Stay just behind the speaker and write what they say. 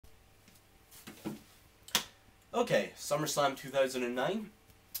Okay, SummerSlam 2009,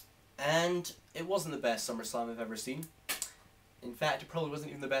 and it wasn't the best SummerSlam I've ever seen. In fact, it probably wasn't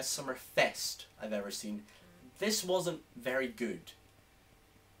even the best Summerfest I've ever seen. This wasn't very good,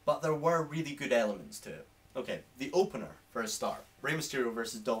 but there were really good elements to it. Okay, the opener, for a start, Rey Mysterio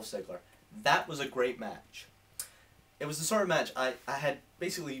versus Dolph Ziggler. That was a great match. It was the sort of match I had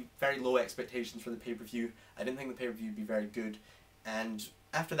basically very low expectations for the pay-per-view. I didn't think the pay-per-view would be very good, and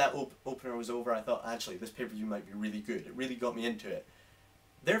after that opener was over, I thought, actually, this pay-per-view might be really good. It really got me into it.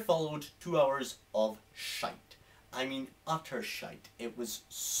 There followed 2 hours of shite. I mean, utter shite. It was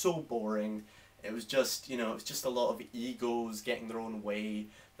so boring. It was just, you know, it's just a lot of egos getting their own way.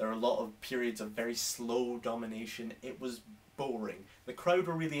 There were a lot of periods of very slow domination. It was boring. The crowd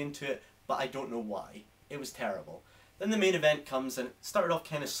were really into it, but I don't know why. It was terrible. Then the main event comes, and it started off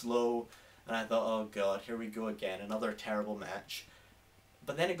kind of slow, and I thought, oh god, here we go again, another terrible match.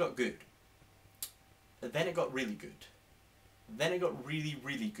 But then it got good. Then it got really good. Then it got really,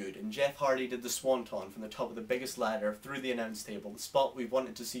 really good, and Jeff Hardy did the swanton from the top of the biggest ladder through the announce table, the spot we've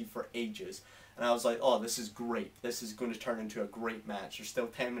wanted to see for ages. And I was like, oh, this is great. This is going to turn into a great match. There's still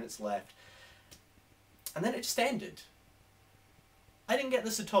 10 minutes left. And then it just ended. I didn't get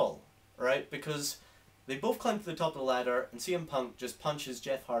this at all, right? Because they both climb to the top of the ladder, and CM Punk just punches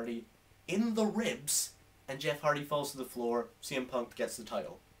Jeff Hardy in the ribs, and Jeff Hardy falls to the floor. CM Punk gets the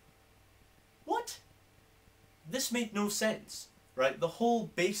title. What? This made no sense, right? The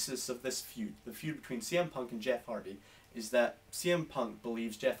whole basis of this feud, the feud between CM Punk and Jeff Hardy, is that CM Punk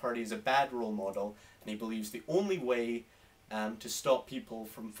believes Jeff Hardy is a bad role model, and he believes the only way to stop people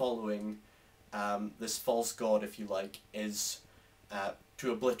from following this false god, if you like, is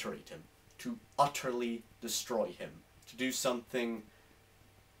to obliterate him, to utterly destroy him, to do something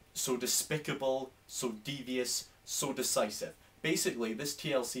so despicable, so devious, so decisive. Basically, this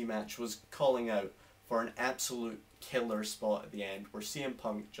TLC match was calling out for an absolute killer spot at the end where CM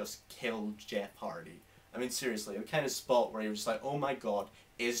Punk just killed Jeff Hardy. I mean, seriously, the kind of spot where you're just like, oh my god,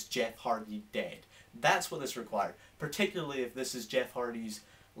 is Jeff Hardy dead? That's what this required, particularly if this is Jeff Hardy's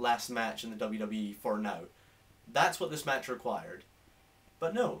last match in the WWE for now. That's what this match required.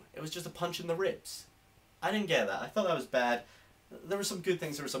 But no, it was just a punch in the ribs. I didn't get that. I thought that was bad. There were some good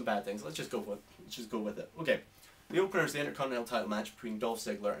things, there were some bad things. Let's just go with it. Okay, the opener is the Intercontinental title match between Dolph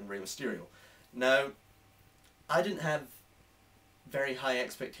Ziggler and Rey Mysterio. Now, I didn't have very high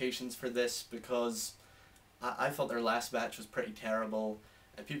expectations for this because I thought their last match was pretty terrible,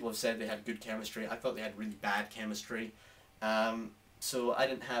 and people have said they had good chemistry. I thought they had really bad chemistry. So I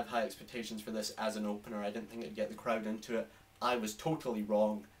didn't have high expectations for this as an opener. I didn't think it'd get the crowd into it. I was totally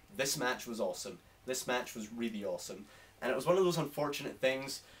wrong. This match was awesome. This match was really awesome. And it was one of those unfortunate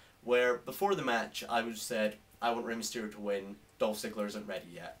things where before the match I would have said, I want Rey Mysterio to win, Dolph Ziggler isn't ready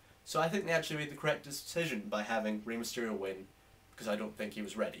yet. So I think they actually made the correct decision by having Rey Mysterio win, because I don't think he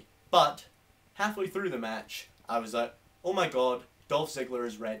was ready. But halfway through the match, I was like, oh my god, Dolph Ziggler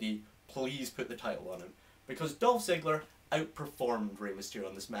is ready, please put the title on him. Because Dolph Ziggler outperformed Rey Mysterio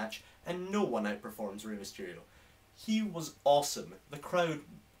in this match, and no one outperforms Rey Mysterio. He was awesome. The crowd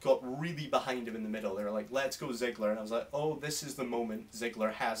got really behind him in the middle. They were like, let's go Ziggler. And I was like, oh, this is the moment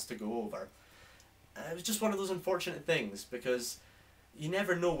Ziggler has to go over. And it was just one of those unfortunate things, because you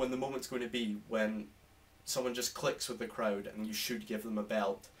never know when the moment's going to be when someone just clicks with the crowd and you should give them a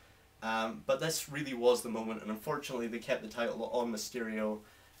belt. But this really was the moment, and unfortunately they kept the title on Mysterio.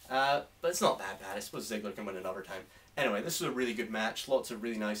 But it's not that bad. I suppose Ziggler can win another time. Anyway, this was a really good match. Lots of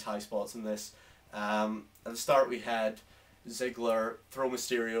really nice high spots in this. At the start we had Ziggler throw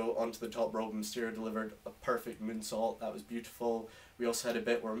Mysterio onto the top rope, and Mysterio delivered a perfect moonsault. That was beautiful. We also had a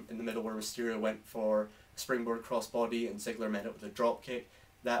bit where in the middle where Mysterio went for a springboard crossbody and Ziggler met it with a drop kick.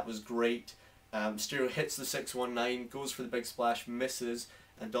 That was great. Mysterio hits the 619, goes for the big splash, misses,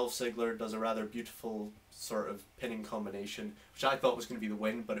 and Dolph Ziggler does a rather beautiful sort of pinning combination, which I thought was going to be the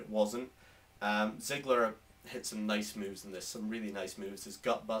win, but it wasn't. Ziggler hit some nice moves in this, some really nice moves. His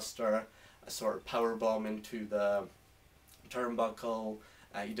gutbuster, a sort of power bomb into the turnbuckle.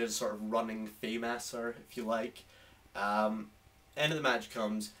 He did a sort of running Faymaster, if you like. End of the match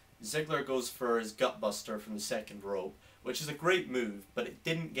comes. Ziggler goes for his gutbuster from the second rope, which is a great move, but it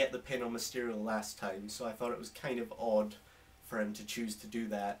didn't get the pin on Mysterio last time, so I thought it was kind of odd for him to choose to do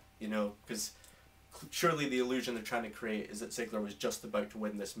that, you know, because surely the illusion they're trying to create is that Ziggler was just about to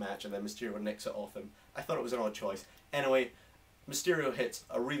win this match and then Mysterio nicks it off him. I thought it was an odd choice. Anyway, Mysterio hits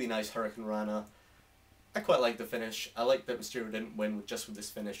a really nice Hurricane Rana. I quite like the finish. I like that Mysterio didn't win just with this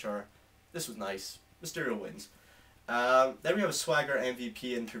finisher. This was nice. Mysterio wins. Then we have a Swagger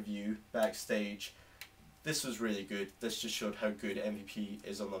MVP interview backstage. this was really good. This just showed how good MVP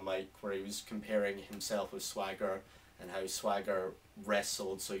is on the mic, where he was comparing himself with Swagger, and how Swagger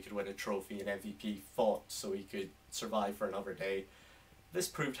wrestled so he could win a trophy, and MVP fought so he could survive for another day. This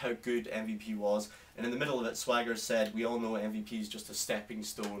proved how good MVP was, and in the middle of it, Swagger said, "We all know MVP is just a stepping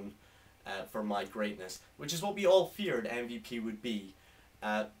stone for my greatness," which is what we all feared MVP would be.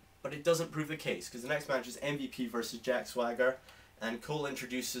 But it doesn't prove the case, because the next match is MVP versus Jack Swagger, and Cole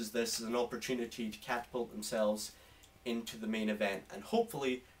introduces this as an opportunity to catapult themselves into the main event, and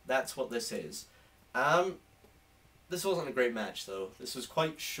hopefully that's what this is. This wasn't a great match though. This was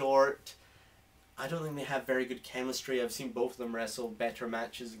quite short. I don't think they have very good chemistry. I've seen both of them wrestle better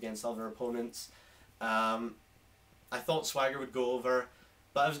matches against other opponents. I thought Swagger would go over,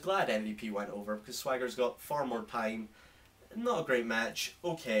 but I was glad MVP went over, because Swagger's got far more time. Not a great match,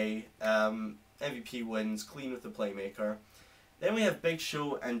 okay. MVP wins, clean with the playmaker. Then we have Big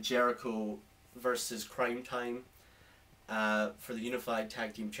Show and Jericho versus Cryme Tyme for the Unified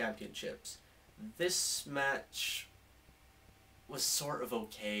Tag Team Championships. This match was sort of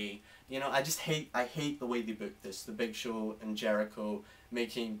okay. You know, I hate the way they booked this. The Big Show and Jericho,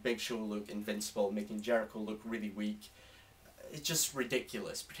 making Big Show look invincible, making Jericho look really weak. It's just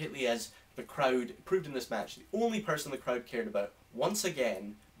ridiculous, particularly as the crowd proved in this match. The only person the crowd cared about, once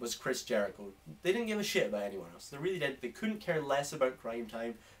again, was Chris Jericho. They didn't give a shit about anyone else. They really did. They couldn't care less about Cryme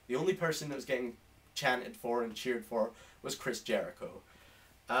Tyme. The only person that was getting chanted for and cheered for was Chris Jericho.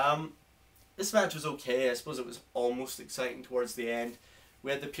 This match was okay. I suppose it was almost exciting towards the end.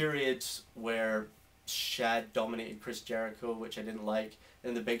 We had the period where Shad dominated Chris Jericho, which I didn't like.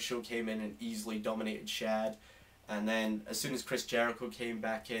 Then the Big Show came in and easily dominated Shad. And then as soon as Chris Jericho came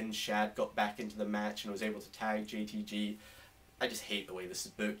back in, Shad got back into the match and was able to tag JTG. I just hate the way this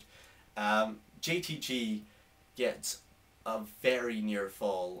is booked. JTG gets a very near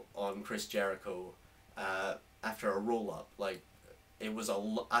fall on Chris Jericho after a roll-up. Like, I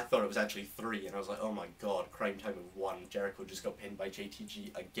thought it was actually 3, and I was like, oh my god, Cryme Tyme have won. Jericho just got pinned by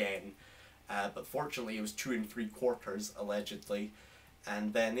JTG again. But fortunately it was 2 3/4, allegedly.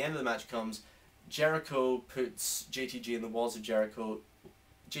 And then the end of the match comes, Jericho puts JTG in the walls of Jericho,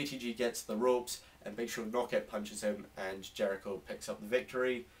 JTG gets the ropes, and Big Show knockout punches him, and Jericho picks up the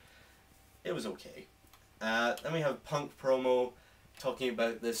victory. It was okay. Then we have Punk promo talking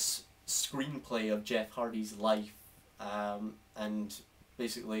about this screenplay of Jeff Hardy's life, and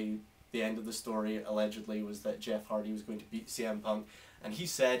basically the end of the story allegedly was that Jeff Hardy was going to beat CM Punk, and he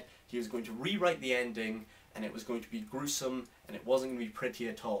said he was going to rewrite the ending, and it was going to be gruesome, and it wasn't going to be pretty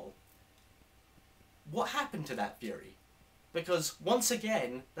at all. What happened to that theory? Because, once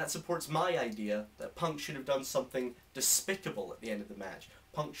again, that supports my idea that Punk should have done something despicable at the end of the match.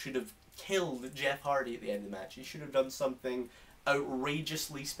 Punk should have killed Jeff Hardy at the end of the match. He should have done something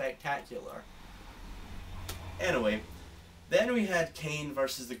outrageously spectacular. Anyway, then we had Kane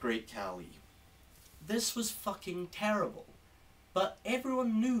versus the Great Khali. This was fucking terrible. But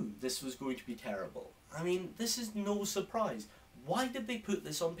everyone knew this was going to be terrible. I mean, this is no surprise. Why did they put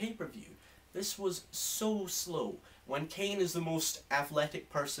this on pay-per-view? This was so slow. When Kane is the most athletic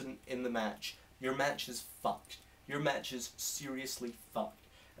person in the match, your match is fucked. Your match is seriously fucked.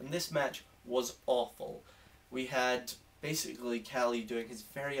 And this match was awful. We had basically Khali doing his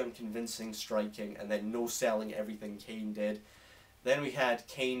very unconvincing striking and then no-selling everything Kane did. Then we had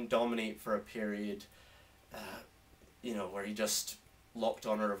Kane dominate for a period, you know, where he just locked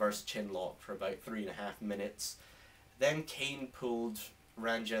on a reverse chin lock for about 3.5 minutes. Then Kane pulled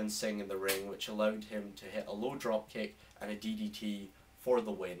Ranjan Singh in the ring, which allowed him to hit a low drop kick and a DDT for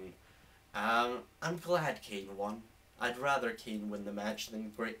the win. I'm glad Kane won. I'd rather Kane win the match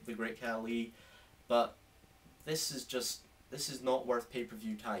than the Great Khali, but this is not worth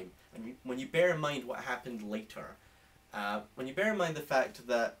pay-per-view time. And when you bear in mind what happened later, when you bear in mind the fact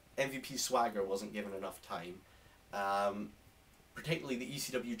that MVP Swagger wasn't given enough time, particularly the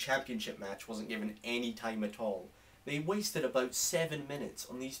ECW Championship match wasn't given any time at all. They wasted about 7 minutes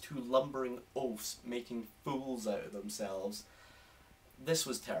on these two lumbering oafs making fools out of themselves. This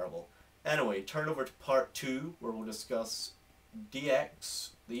was terrible. Anyway, turn over to part 2, where we'll discuss DX,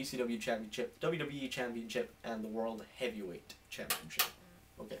 the ECW Championship, WWE Championship, and the World Heavyweight Championship.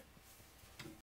 Okay.